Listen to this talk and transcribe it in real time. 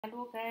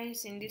Hello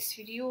guys, in this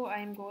video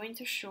I'm going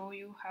to show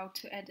you how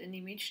to add an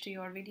image to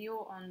your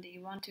video on the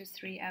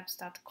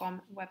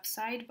 123apps.com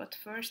website, but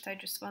first I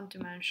just want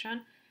to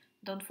mention,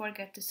 don't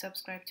forget to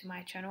subscribe to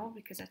my channel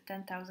because at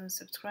 10,000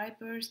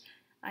 subscribers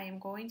I am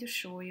going to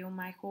show you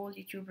my whole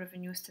YouTube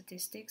revenue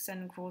statistics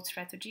and growth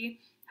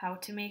strategy, how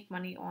to make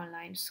money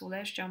online. So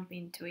let's jump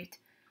into it.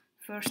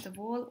 First of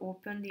all,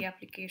 open the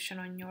application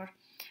on your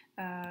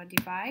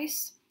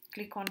device,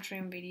 click on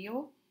Trim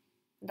Video,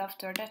 and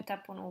after that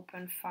tap on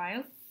Open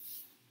File.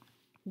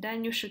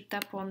 Then you should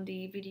tap on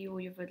the video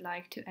you would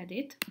like to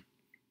edit.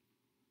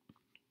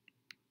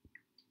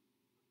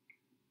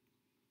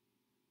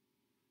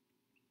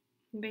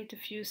 Wait a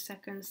few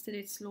seconds till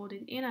it's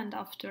loaded in, and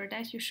after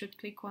that you should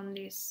click on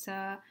this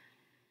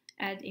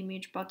Add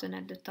Image button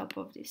at the top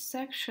of this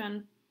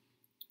section.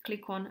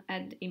 Click on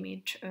Add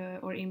Image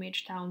or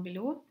Image down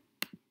below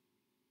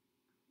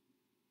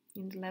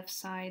in the left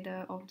side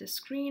of the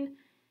screen.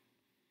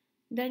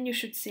 Then you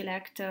should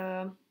select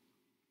a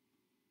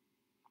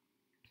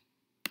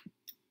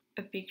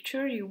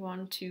picture you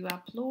want to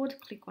upload.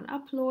 Click on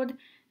Upload,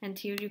 and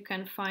here you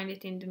can find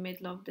it in the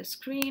middle of the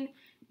screen.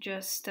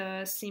 Just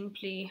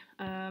simply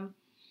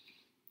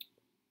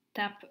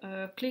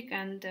click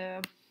and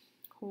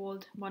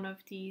hold one of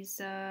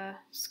these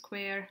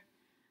square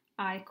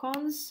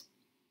icons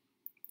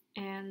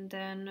and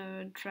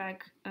then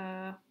drag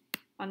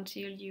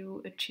until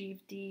you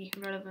achieve the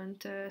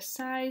relevant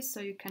size,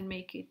 so you can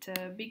make it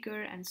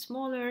bigger and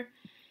smaller.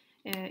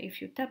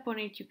 If you tap on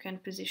it, you can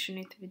position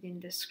it within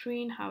the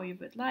screen how you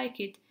would like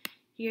it.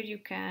 Here you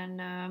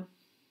can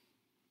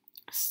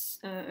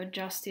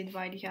adjust it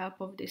by the help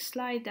of this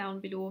slide down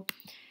below,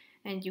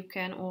 and you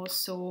can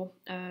also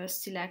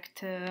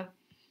select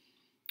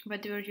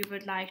whether you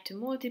would like to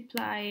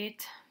multiply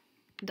it,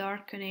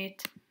 darken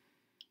it.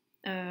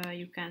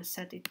 You can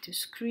set it to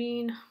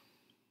screen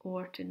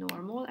or to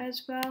normal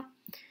as well.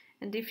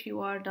 And if you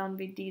are done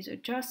with these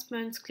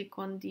adjustments, click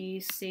on the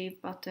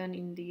Save button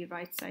in the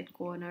right side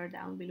corner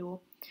down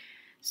below.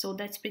 So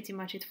that's pretty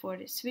much it for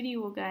this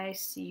video, guys.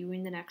 See you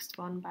in the next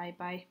one. Bye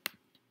bye.